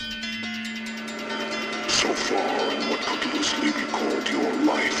So far in what could loosely be called your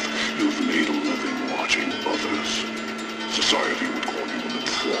life, you've made a living watching others. Society would call you an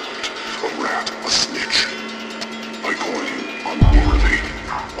informant, a rat, a snitch. I call you unworthy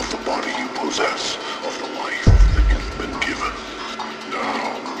of the body you possess, of the life that you've been given.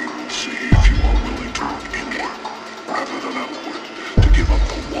 Now we will see if you are willing to look inward, rather than outward, to give up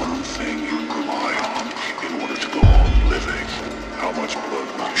the one thing you rely on in order to go on living. How much blood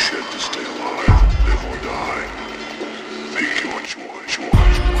will you shed to stay alive, live or die? Make your choice.